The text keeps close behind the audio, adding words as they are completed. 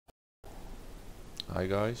Hi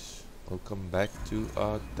guys, welcome back to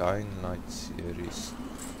our Dying Light series.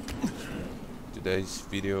 Today's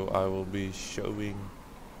video I will be showing,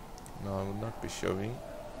 no I will not be showing,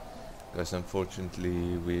 because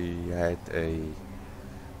unfortunately we had a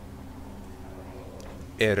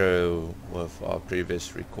error with our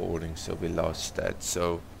previous recording, so we lost that.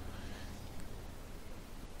 So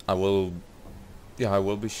I will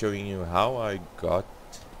be showing you how I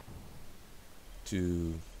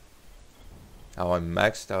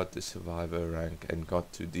maxed out the survivor rank and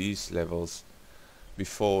got to these levels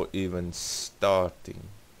before even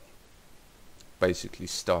basically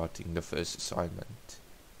starting the first assignment.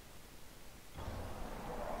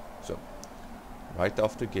 So, right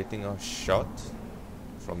after getting our shot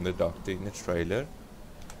from the doctor in the trailer,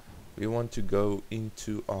 we want to go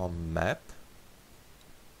into our map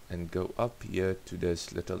and go up here to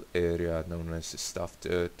this little area known as the stuffed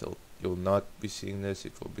turtle. You'll not be seeing this,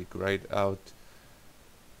 it will be grayed out.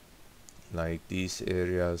 Like these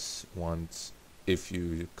areas, once if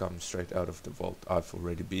you come straight out of the vault, I've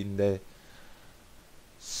already been there.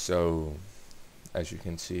 So as you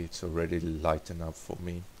can see, it's already lightened up for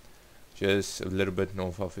me. Just a little bit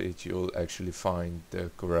north of it, you'll actually find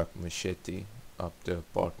the corrupt machete up the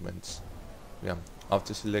apartments. Yeah,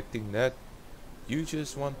 after selecting that, you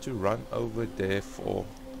just want to run over there for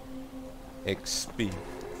XP,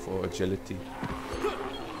 for agility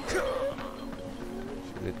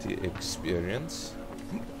experience,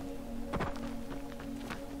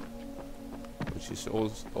 which is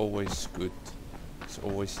always good. It's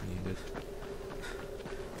always needed.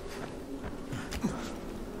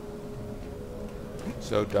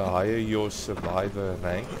 So the higher your survivor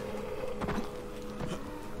rank,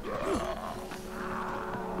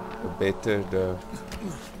 the better the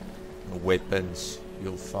weapons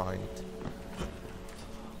you'll find.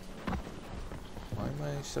 Why am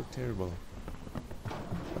I so terrible?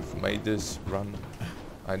 I've made this run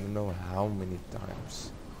I don't know how many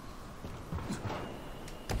times.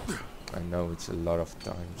 I know it's a lot of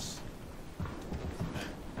times.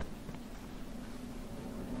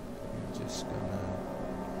 I'm just gonna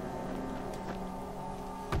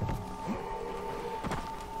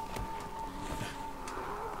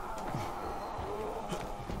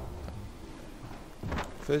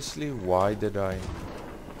firstly, why did I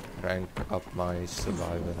rank up my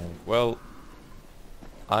survivor rank? Well,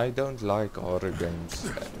 I don't like horror games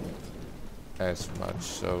as much,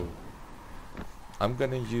 so I'm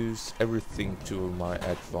gonna use everything to my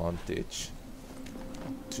advantage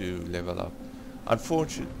to level up.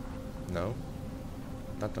 Fortunately,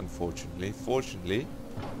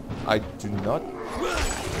 I do not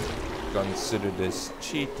consider this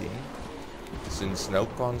cheating, since no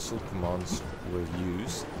console commands were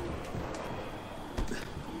used,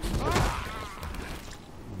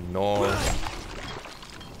 nor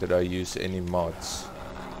did I use any mods,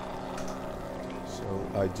 so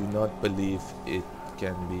I do not believe it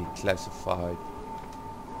can be classified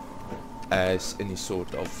as any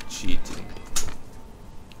sort of cheating.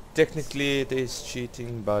 Technically it is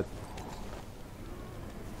cheating, but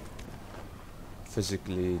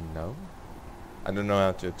physically no. I don't know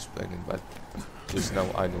how to explain it, but just now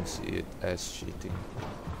I don't see it as cheating.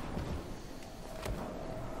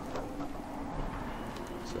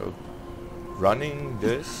 So running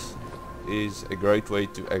this is a great way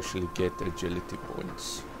to actually get agility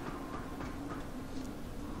points,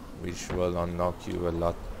 which will unlock you a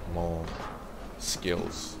lot more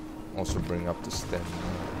skills, also bring up the stamina.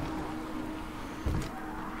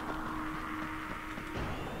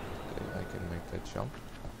 Okay, I can make that jump.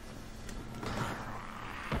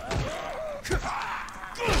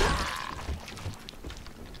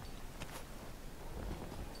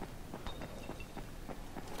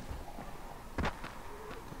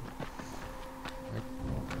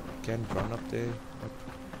 Can't run up there. What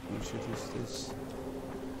bullshit is this?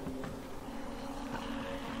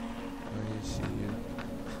 I see you.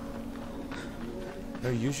 No,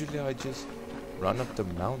 usually I just run up the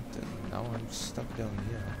mountain. Now I'm stuck down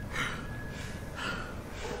here.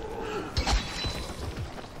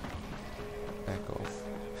 Back off.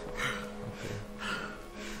 Okay.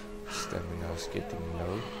 Stamina's getting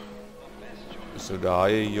low. So the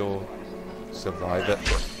higher your survivor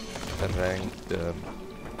rank, the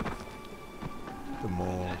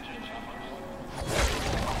more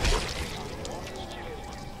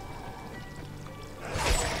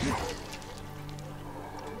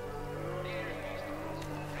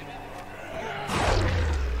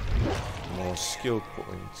skill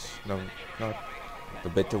points. No, not the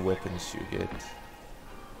better weapons you get.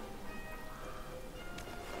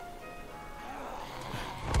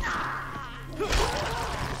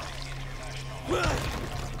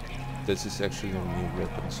 this is actually a new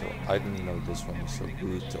weapon, so I didn't know this one was so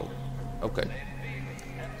brutal. Okay,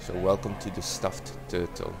 so welcome to the stuffed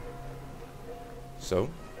turtle. So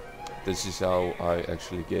this is how I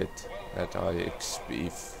actually get that high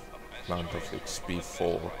XP amount of XP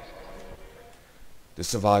for the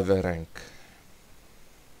survivor rank.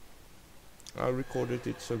 I recorded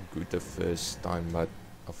it so good the first time, but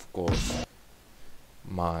of course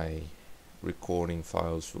my recording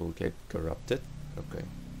files will get corrupted. Okay,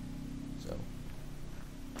 so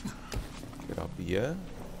get up here,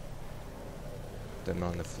 turn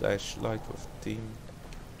on the flashlight with team,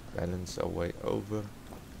 balance our way over,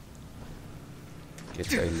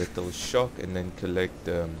 get a little shock, and then collect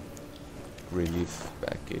the relief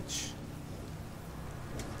package.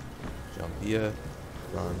 Jump here,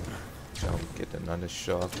 run, jump, get another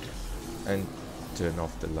shock, and turn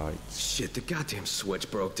off the lights. Shit, the goddamn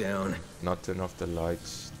switch broke down. Not turn off the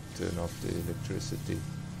lights, turn off the electricity.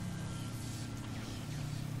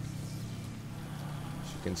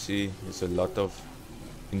 As you can see, there's a lot of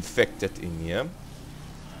infected in here,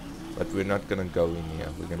 but we're not gonna go in here.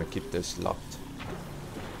 We're gonna keep this locked.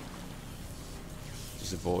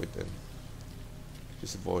 Just avoid them.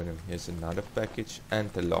 Just avoid them. Here's another package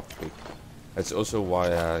and the lockpick. That's also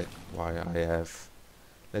why I have.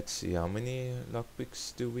 Let's see, how many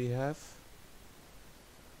lockpicks do we have?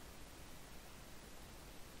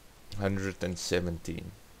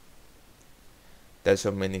 117. That's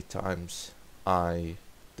how many times I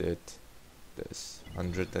did this.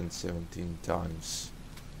 117 times.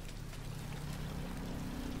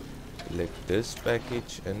 Select this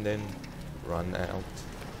package and then run out.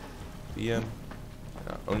 PM.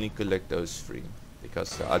 Only collect those 3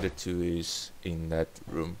 because the other 2 is in that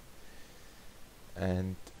room.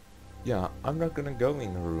 And yeah, I'm not gonna go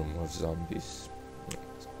in a room of zombies.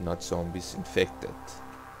 Not zombies, infected.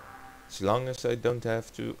 As long as I don't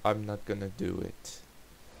have to, I'm not gonna do it.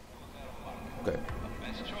 Okay.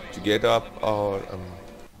 To get up our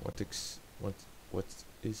what is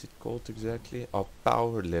it called exactly? Our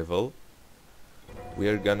power level. We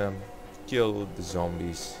are gonna kill the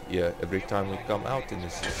zombies here. Every time we come out and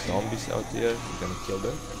there's zombies out here, we're gonna kill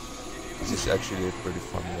them. This is actually a pretty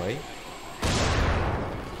fun way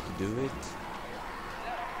to do it.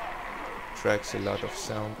 Tracks a lot of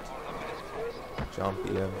sound. Jump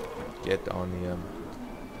here, get on here,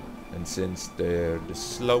 and since they're the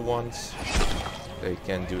slow ones, they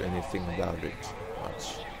can't do anything about it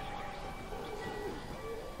much.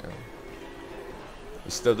 Yeah.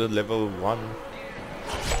 We're still the level 1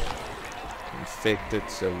 infected,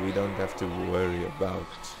 so we don't have to worry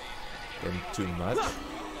about them too much.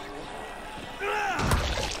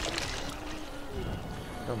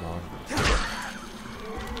 Come on.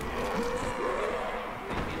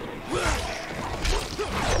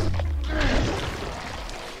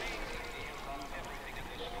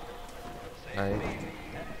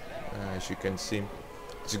 As you can see,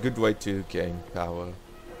 it's a good way to gain power.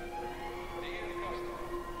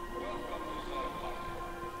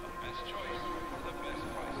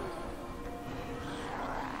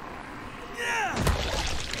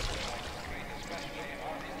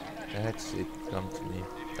 That's it, come to me.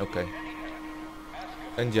 Okay.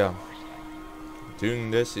 And yeah,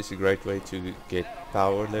 doing this is a great way to get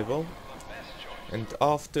power level. And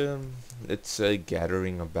after, let's say,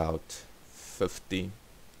 gathering about 50,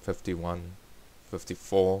 51,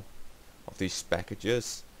 54 of these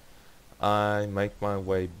packages, I make my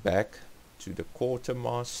way back to the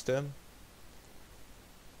quartermaster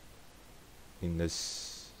in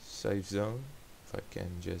this safe zone. If I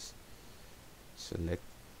can just select.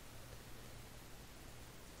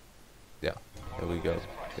 Yeah, there we go.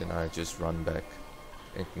 Then I just run back.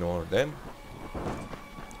 Ignore them.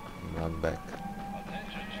 And run back.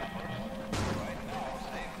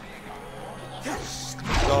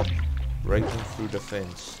 Stop breaking through the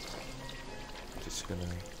fence. Just gonna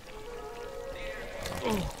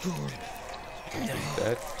do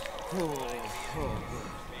that.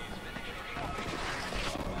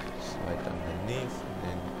 Slide underneath and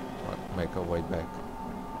then make our way back.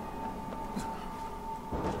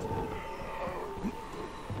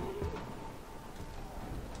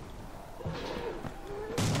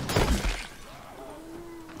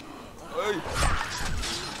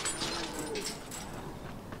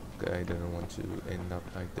 Okay, I don't want to end up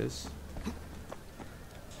like this.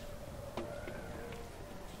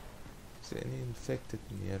 Is there any infected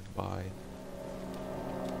nearby?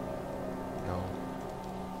 No.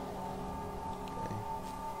 Okay.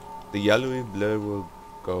 The yellowy blur will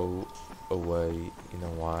go away in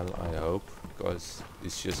a while, I hope, because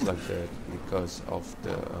it's just like that because of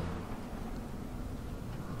the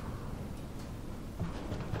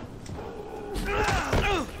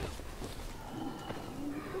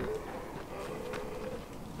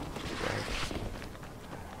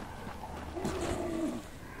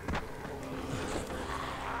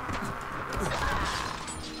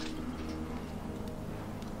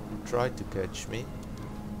try to catch me.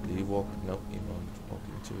 Will he walk? No, he won't walk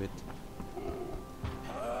into it.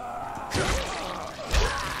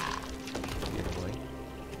 Get away.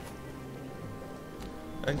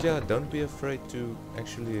 And yeah, don't be afraid to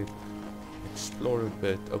actually explore a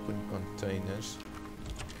bit, open containers.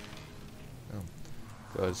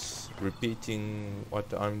 Because repeating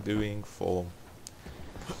what I'm doing for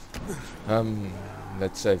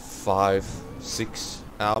let's say 5-6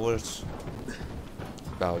 hours,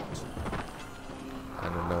 about, I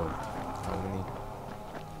don't know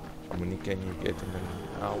how many can you get in an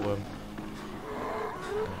hour.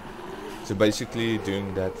 So basically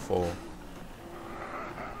doing that for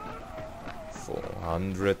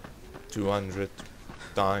 100 200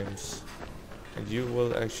 times, and you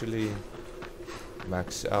will actually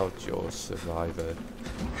max out your survivor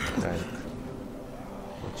rank,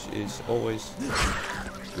 which is always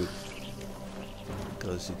good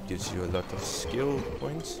because it gives you a lot of skill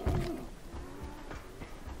points.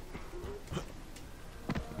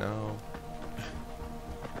 Now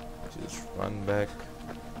just run back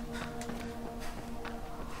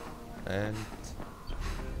and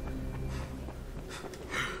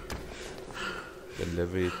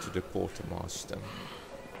deliver it to the quartermaster.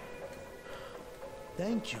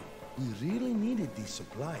 Thank you. We really needed these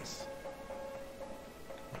supplies.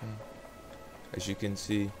 As you can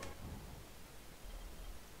see,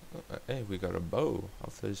 hey, we got a bow, our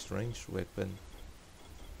first ranged weapon.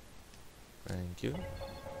 Thank you.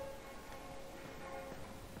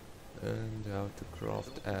 And how to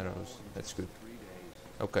craft arrows. That's good.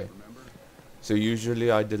 Okay. So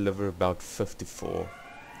usually I deliver about 54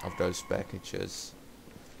 of those packages.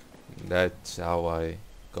 That's how I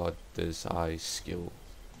got this high skill.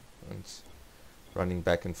 And running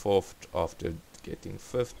back and forth after getting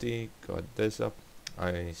 50, got this up.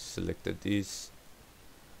 I selected these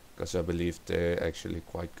because I believe they're actually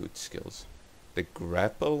quite good skills. The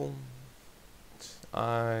grapple,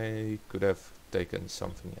 I could have taken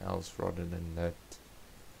something else rather than that.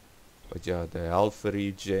 But yeah, the health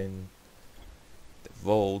regen, the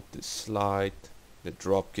vault, the slide, the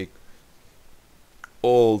drop kick,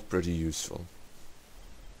 all pretty useful.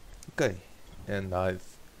 Okay, and I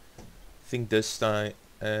think this time,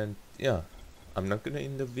 and yeah, I'm not gonna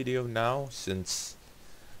end the video now since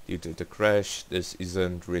due to the crash this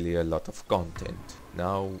isn't really a lot of content.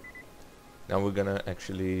 Now we're gonna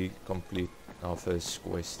actually complete our first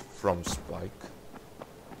quest from Spike.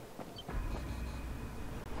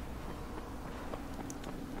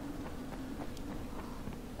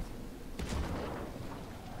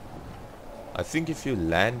 I think if you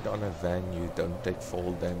land on a van you don't take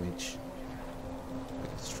fall damage.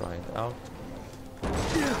 Let's try it out.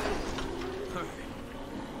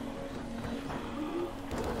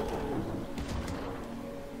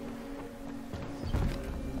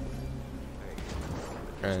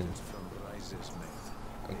 And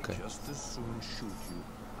okay. Just as soon shoot you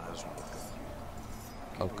as look at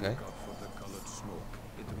you. Okay. For the colored smoke.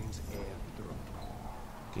 It means air drop.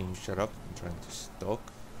 Can you shut up? I'm trying to stalk.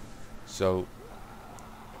 So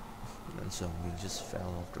and so we just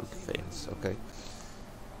fell off the fence. Okay.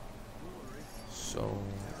 So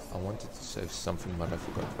I wanted to say something but I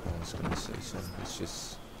forgot what I was gonna say, so let's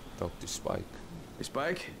just talk to Spike. Hey,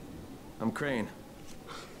 Spike? I'm Crane.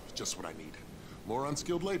 Just what I need. More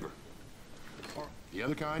unskilled labor. The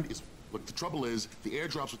other kind is... Look, the trouble is, the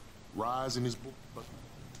airdrops rise in his... But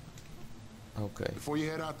Okay. before you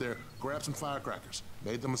head out there, grab some firecrackers.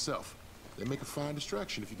 Made them myself. They make a fine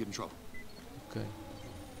distraction if you get in trouble. Okay.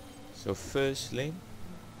 So firstly,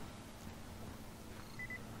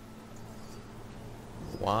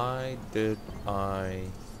 why did I...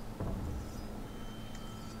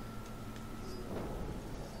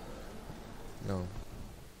 No,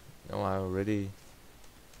 I already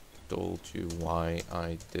told you why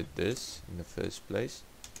I did this in the first place.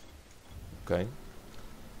 Okay.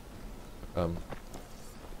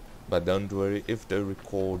 But don't worry, if the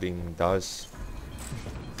recording does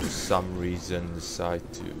for some reason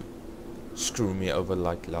decide to screw me over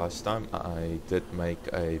like last time, I did make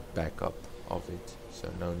a backup of it, so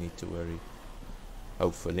no need to worry.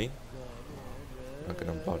 Hopefully. Not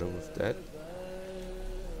gonna bother with that.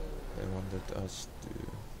 They wanted us to...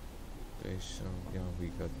 Okay, so yeah, we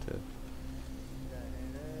got the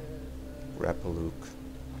grapple hook.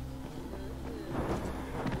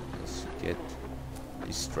 Let's get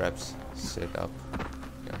these straps set up.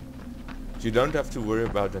 Yeah. You don't have to worry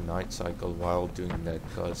about the night cycle while doing that,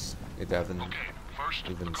 because it hasn't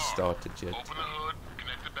even started yet. Open the hood,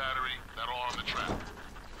 connect the battery, that'll arm the trap.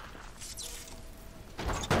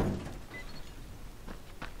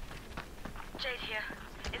 Jade here.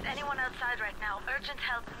 Is anyone outside right now? Urgent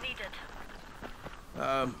help needed.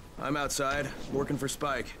 I'm outside, working for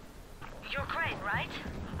Spike. You're Crane, right?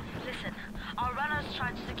 Listen, our runners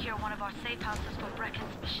tried to secure one of our safe houses for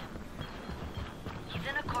Brecken's mission. He's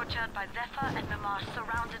in a courtyard by Zephyr and Mimar,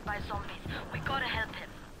 surrounded by zombies. We gotta help him.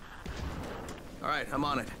 Alright, I'm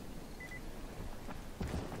on it.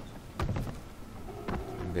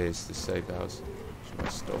 And there's the safe house she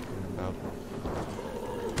was talking about.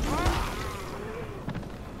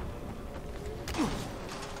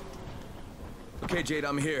 Okay, Jade,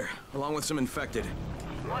 I'm here, along with some infected.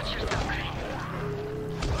 Watch yourself, Crane.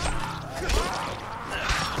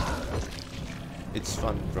 It's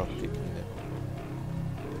fun drop kicking it.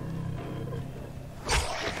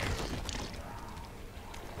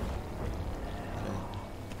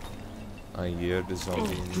 I hear the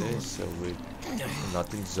zombie in there, so we're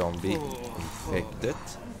nothing zombie infected.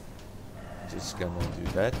 Just gonna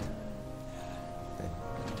do that. Then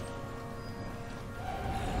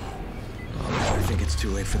I think it's too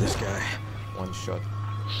late for this guy. one shot.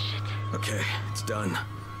 Shit. Okay, it's done.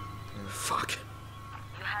 Fuck.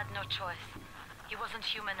 You had no choice. He wasn't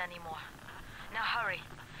human anymore. Now hurry.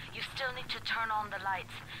 You still need to turn on the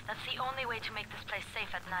lights. That's the only way to make this place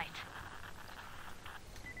safe at night.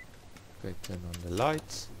 Okay, turn on the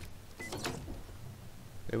lights.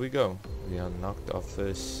 There we go. We unlocked our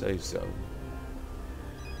first safe zone.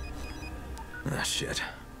 Ah, shit.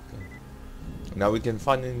 Okay. Now we can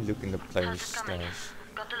finally look in the player's How's it coming? stash.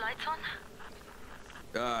 Got the lights on?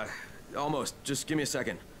 Almost. Just give me a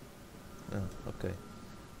second. Oh, okay.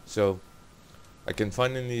 So I can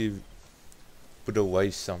finally put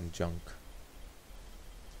away some junk.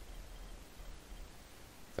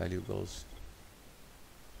 Valuables.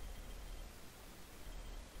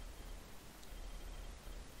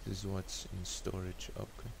 This is what's in storage.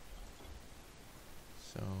 Okay.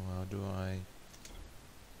 So how do I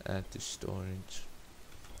add to storage?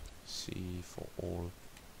 C for all.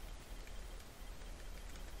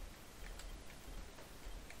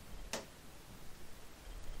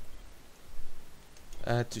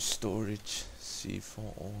 Add to storage, C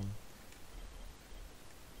for all.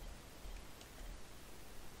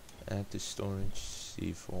 Add to storage,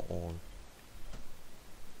 C for all.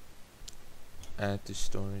 Add to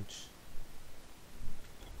storage,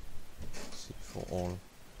 C for all.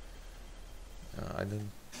 I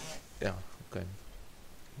don't, yeah, okay.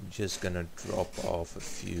 I'm just gonna drop off a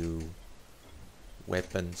few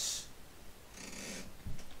weapons.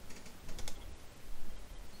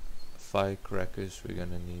 Firecrackers, we're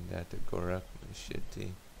gonna need that. A Gorak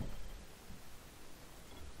machete.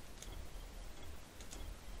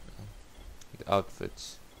 The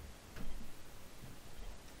outfits.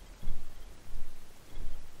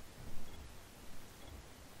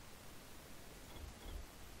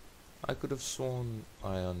 I could have sworn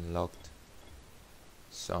I unlocked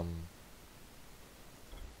some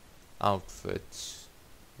outfits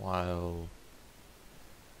while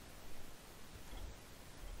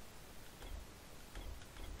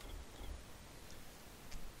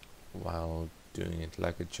doing it,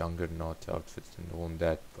 like a Juggernaut outfit and all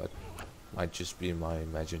that, but might just be my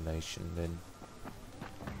imagination then.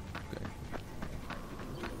 Okay.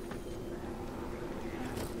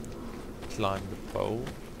 Climb the pole.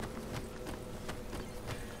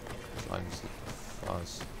 Climbs it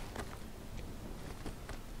fast.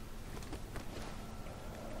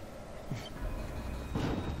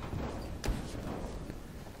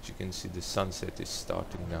 As you can see, the sunset is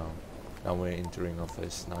starting now. Now we're entering our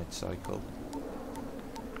first night cycle.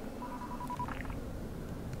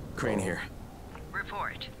 Crane here.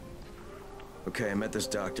 Report. Okay, I met this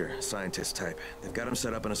doctor, scientist type. They've got him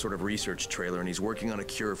set up in a sort of research trailer and he's working on a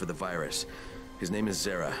cure for the virus. His name is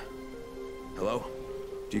Zera. Hello?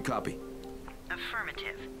 Do you copy?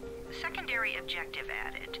 Affirmative. Secondary objective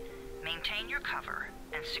added. Maintain your cover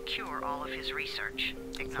and secure all of his research.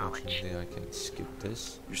 Acknowledge. Unfortunately, I can skip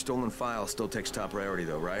this. Your stolen file still takes top priority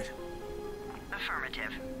though, right?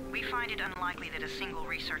 Affirmative. We find it unlikely that a single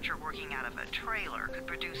researcher working out of a trailer could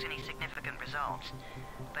produce any significant results.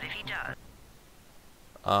 But if he does...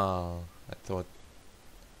 Ah, I thought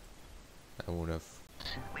I would have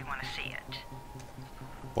we want to see it.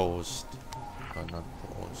 paused. Oh, not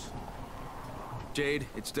paused. Jade,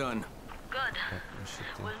 it's done. Good.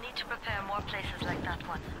 Machete. We'll need to prepare more places like that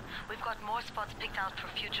one. We've got more spots picked out for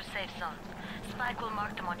future safe zones. Spike will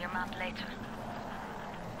mark them on your map later.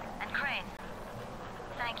 And Crane,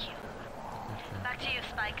 thank you. Okay. Back to you,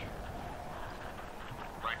 Spike.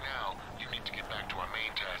 Right now, you need to get back to our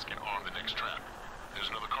main task and arm the next trap. There's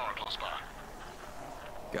another car close by.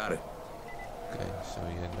 Got it. Okay, so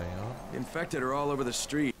here they are. The infected are all over the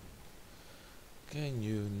street. Can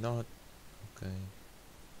you not? Okay.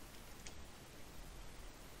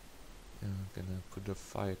 Yeah, I'm gonna put the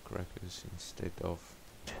firecrackers instead of.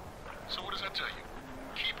 So what does that tell you?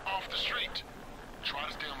 Keep off the street. Try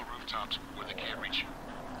to stay on the rooftops where they can't reach you.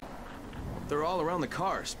 They're all around the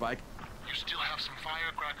car, Spike. You still have some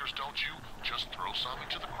firecrackers, don't you? Just throw some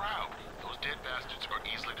into the crowd. Those dead bastards are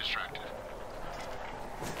easily distracted.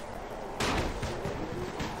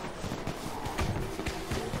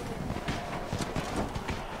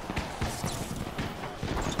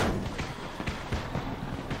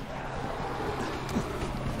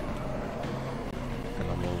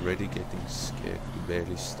 And I'm already getting scared. We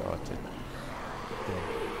barely started. Okay.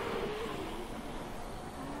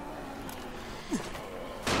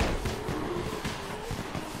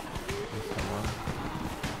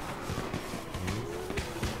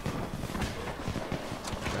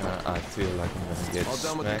 I feel like I'm gonna get All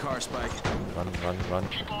done with the smacked. car, Spike. Run.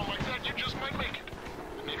 Keep on like that, you just might make it.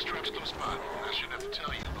 The next trap's close by. I shouldn't have to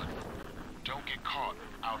tell you, but don't get caught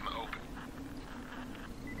out in the open.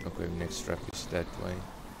 Okay, next trap is that way.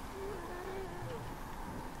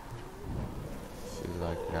 Feel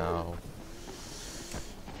like now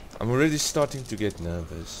I'm already starting to get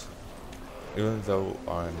nervous. Even though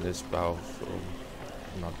I'm this powerful,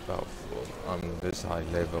 not powerful, I'm this high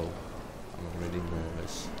level, I'm already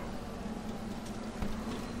nervous.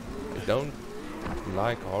 I don't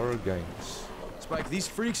like horror games. Spike, these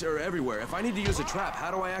freaks are everywhere. If I need to use a trap, how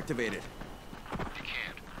do I activate it? You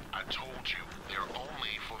can't. I told you, they're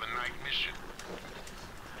only for the night mission.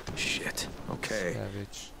 Shit. Okay.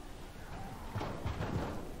 Savage.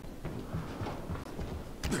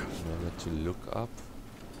 Remember to look up.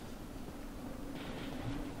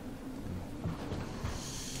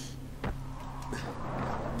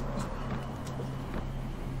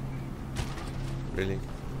 Really?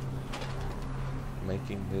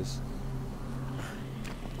 Making this?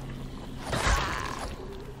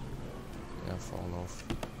 Yeah, fall off.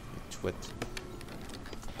 You twit.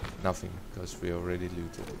 Nothing, because we already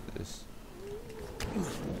looted this.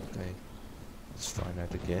 Okay. Let's try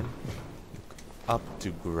that again. Look up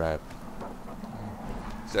to grab.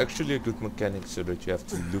 It's actually a good mechanic so that you have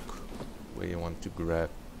to look where you want to grab.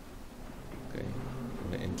 Okay.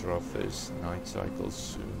 I'm gonna enter our first night cycle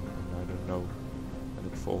soon, and I don't know. I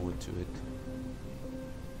look forward to it.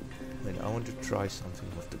 And I want to try something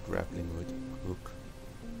with the grappling hook.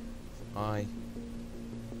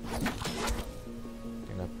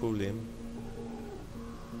 Can I pull him?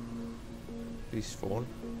 Please fall.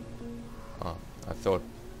 Ah, I thought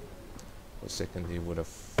for a second he would have.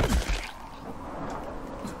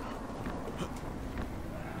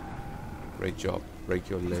 Great job. Break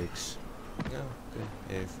your legs. Yeah, okay,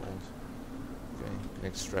 here he falls. Okay,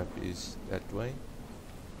 next trap is that way.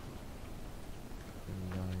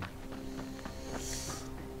 And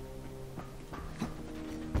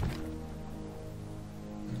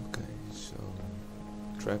okay, so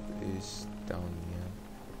trap is down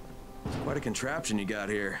here. Quite a contraption you got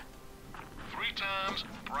here. 3 times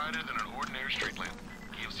brighter than an ordinary street lamp.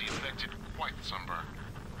 Gives the affected quite the sunburn.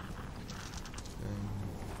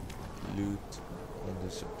 Loot and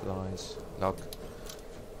the supplies. Lock.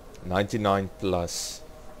 99 plus.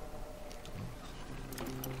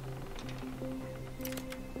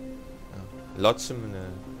 Lots similar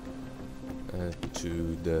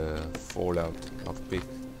to the Fallout lockpick.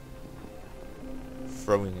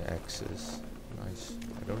 Throwing axes. Nice.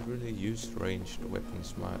 I don't really use ranged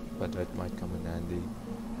weapons, but that might come in handy.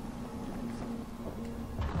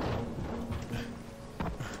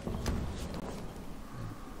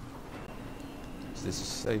 Is this a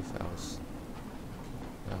safe house?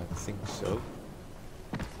 Yeah, I think so.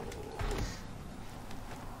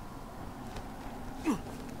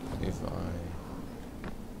 If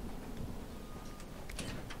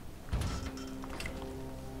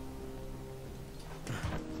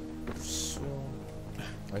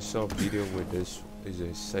I saw a video where this is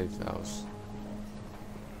a safe house.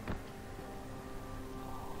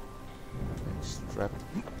 Next trap.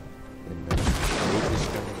 And then the wood is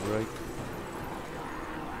gonna break.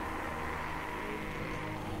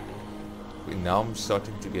 Now I'm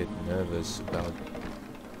starting to get nervous about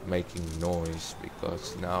making noise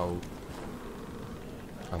because now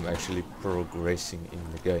I'm actually progressing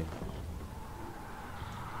in the game.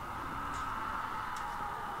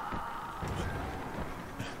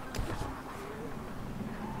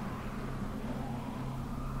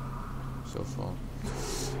 So far,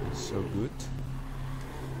 so good.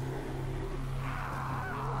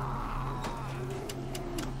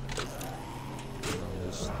 Now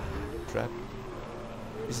this trap.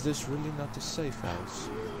 Is this really not a safe house?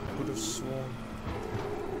 I could have sworn.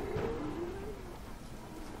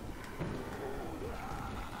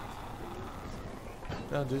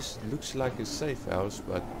 Now this looks like a safe house,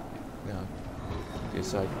 but yeah,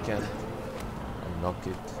 guess I can't unlock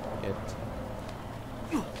it yet.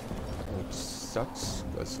 Which sucks,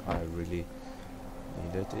 because I really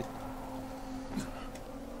needed it.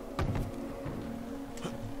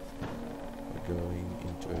 We're going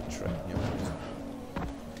into a train yard.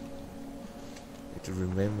 Need to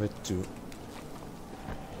remember to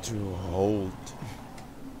hold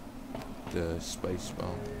the space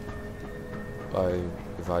bar.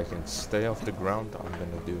 If I can stay off the ground, I'm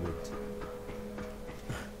gonna do it.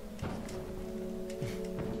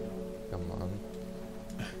 Come on.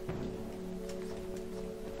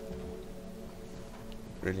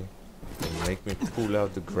 Really? They make me pull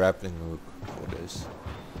out the grappling hook for this.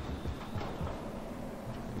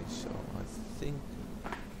 Okay, so I think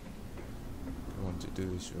what we want to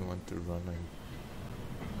do is we want to run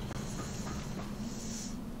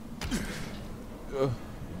in.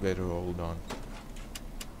 Better hold on.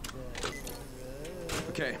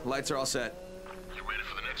 Okay, lights are all set. You ready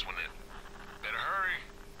for the next one then? Better hurry.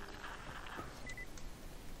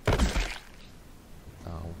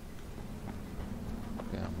 Ow.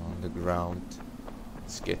 Okay, I'm on the ground.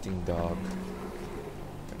 It's getting dark.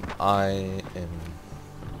 And I am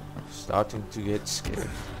starting to get scared.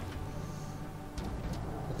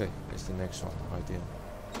 Okay, it's the next one right here.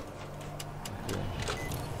 Okay.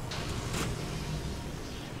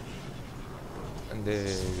 And there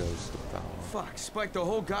goes the power. Fuck, Spike, the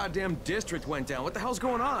whole goddamn district went down. What the hell's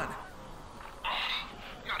going on?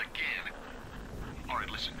 Not again. Alright,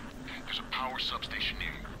 listen. There's a power substation near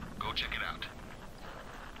you. Go check it out.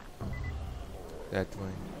 That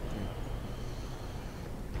way. Okay.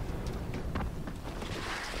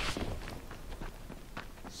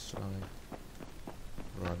 Slide.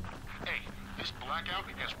 Run. Hey, this blackout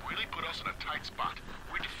has really put us in a tight spot.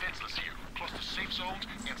 We're defenseless here. Plus the safe zones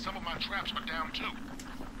and some of my traps are down too.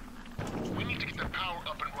 So we need to get the power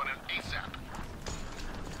up and running ASAP.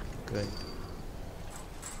 Okay.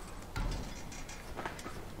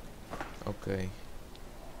 Okay.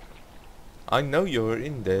 I know you're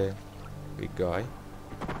in there, big guy.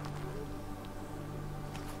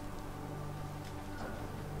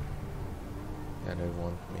 Yeah, they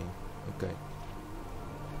want me. Okay.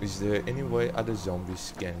 Is there any way other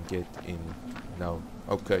zombies can get in? No.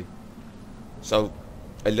 Okay. So,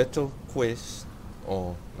 a little quest,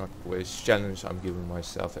 or not quest, challenge I'm giving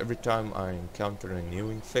myself. Every time I encounter a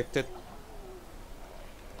new infected,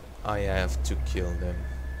 I have to kill them.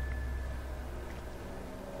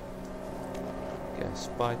 Gas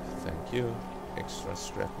pipe, thank you. Extra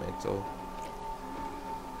scrap metal.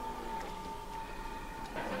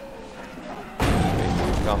 Okay,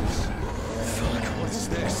 here it comes. Fuck, what's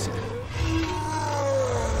this?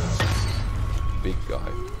 Big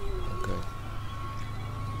guy. Okay.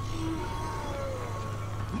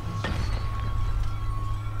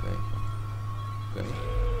 Okay. Okay.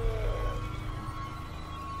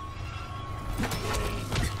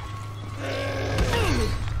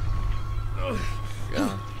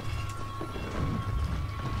 Yeah.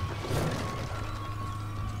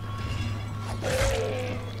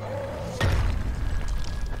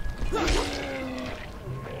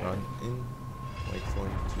 Run in. Wait for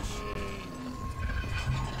him to.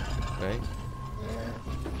 Okay.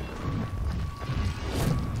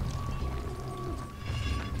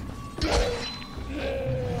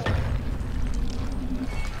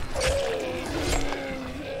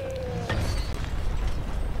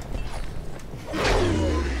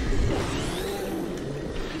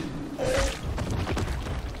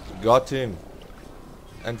 Got him.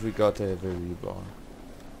 And we got a very bar.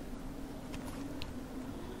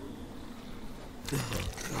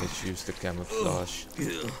 Let's use the camouflage.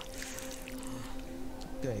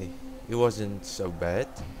 Okay, he wasn't so bad.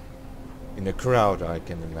 In a crowd, I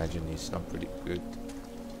can imagine he's not pretty good.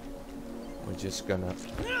 We're just gonna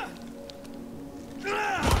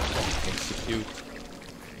execute.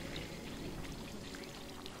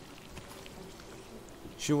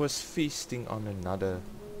 She was feasting on another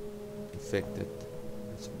infected.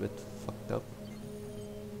 It's a bit fucked up.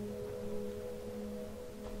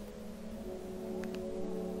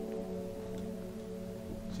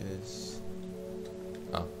 Just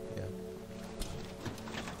oh yeah.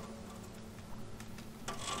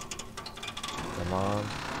 Come on.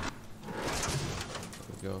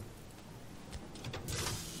 There we go.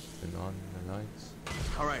 Turn on the lights.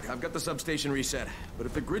 All right, I've got the substation reset. But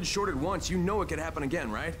if the grid shorted once, you know it could happen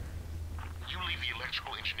again, right? You leave the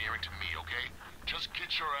electrical engineering to me, okay? Just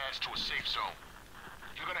get your ass to a safe zone.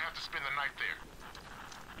 You're gonna have to spend the night there.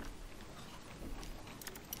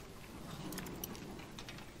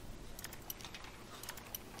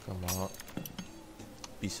 Come on.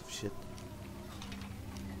 piece of shit.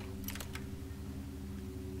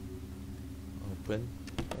 Open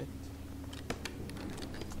it.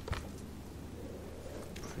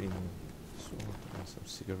 Premium sword and some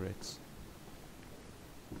cigarettes.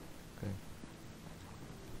 Okay.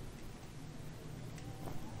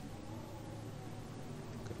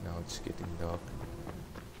 Okay, now it's getting dark.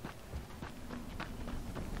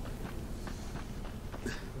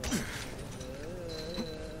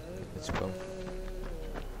 Let's go.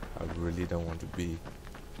 I really don't want to be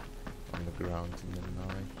on the ground in the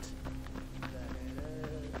night.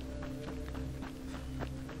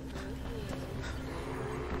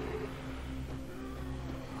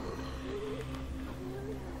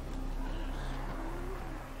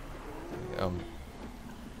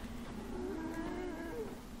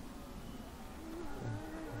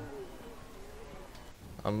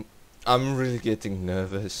 I'm really getting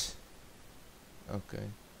nervous. Okay.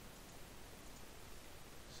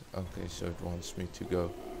 Okay, so it wants me to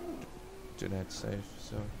go to that safe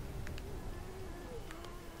zone.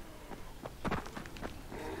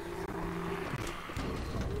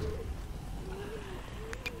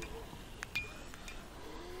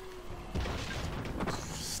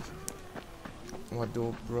 What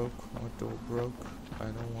door broke? What door broke? I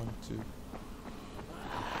don't want to.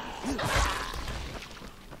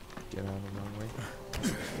 Get out of my way.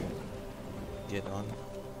 Get on.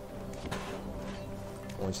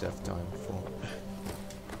 Always have time for.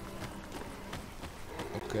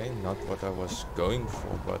 Okay, not what I was going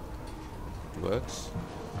for, but it works.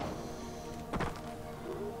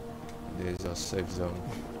 There's our safe zone.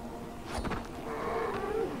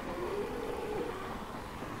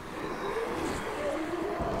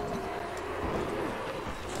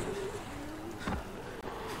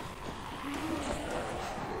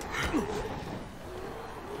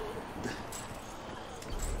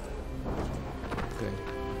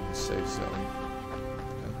 Safe zone.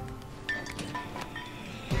 Okay.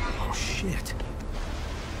 Oh shit.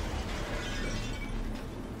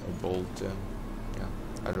 A bolt, yeah,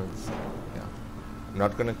 I don't think, yeah. I'm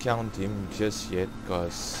not gonna count him just yet,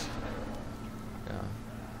 cause, yeah,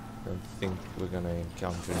 I don't think we're gonna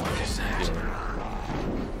encounter him again.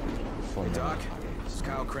 Hey Doc, this is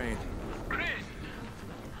Kyle Crane. Crane,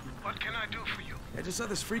 what can I do for you? I just saw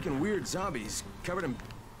this freaking weird zombie. He's covered in...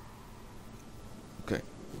 Okay,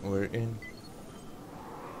 we're in.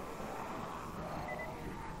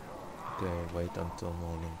 Okay, wait until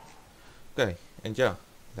morning. Okay, and yeah,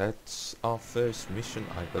 that's our first mission,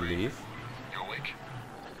 I believe. You awake?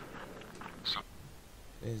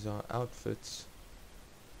 These are outfits.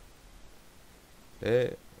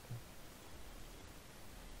 There.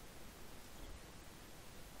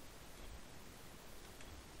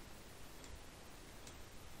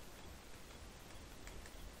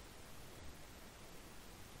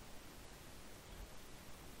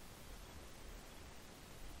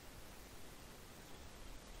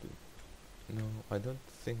 No, I don't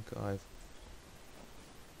think I've...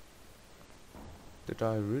 Did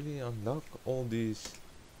I really unlock all these?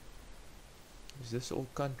 Is this all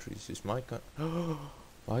countries? Is my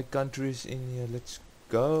my country is in here. Let's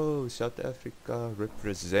go. South Africa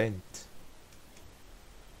represent.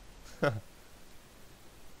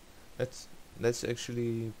 That's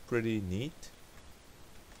actually pretty neat.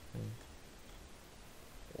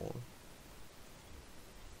 Or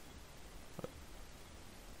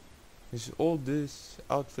is all these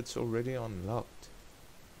outfits already unlocked?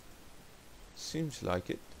 Seems like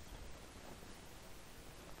it.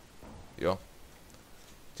 Yeah.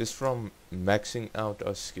 Just from maxing out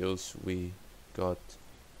our skills, we got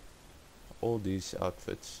all these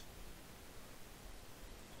outfits.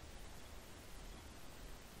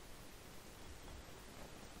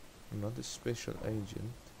 Another special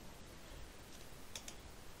agent.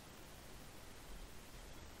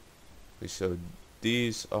 Okay, so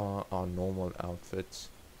these are our normal outfits.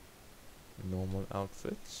 Normal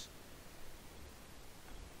outfits.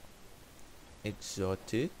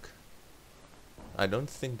 Exotic. I don't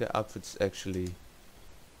think the outfits actually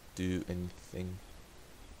do anything.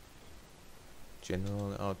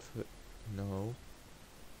 General outfit. No.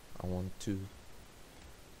 I want to.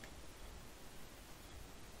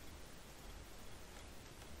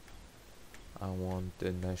 I want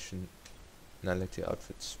the nationality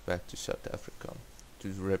outfits back to South Africa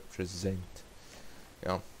to represent.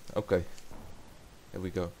 Yeah, okay. Here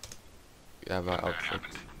we go. We have our outfit.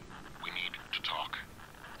 We need to talk.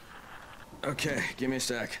 Okay, give me a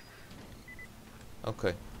sec.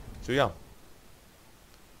 Okay, so yeah.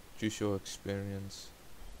 Choose your experience.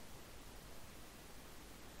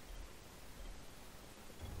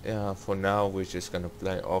 Yeah, for now we're just gonna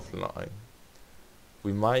play offline.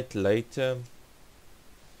 We might later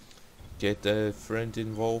get a friend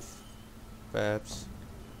involved, perhaps,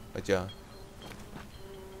 but yeah.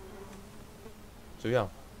 So yeah,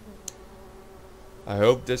 I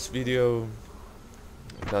hope this video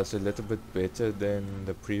does a little bit better than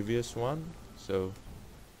the previous one. So,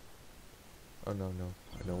 oh no,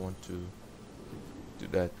 I don't want to do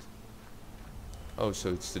that. Oh, so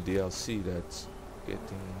it's the DLC that's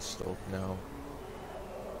getting installed now.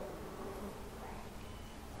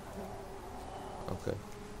 Okay.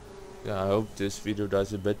 Yeah, I hope this video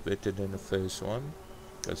does a bit better than the first one,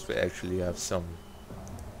 because we actually have some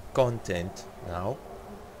content now.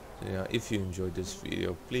 So yeah, if you enjoyed this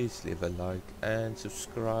video, please leave a like and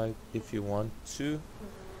subscribe if you want to.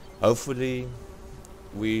 Hopefully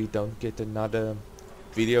we don't get another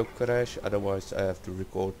video crash, otherwise I have to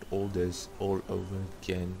record all this all over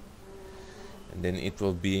again, and then it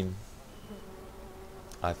will be,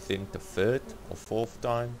 I think, the 3rd or 4th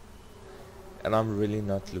time, and I'm really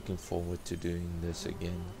not looking forward to doing this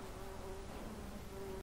again.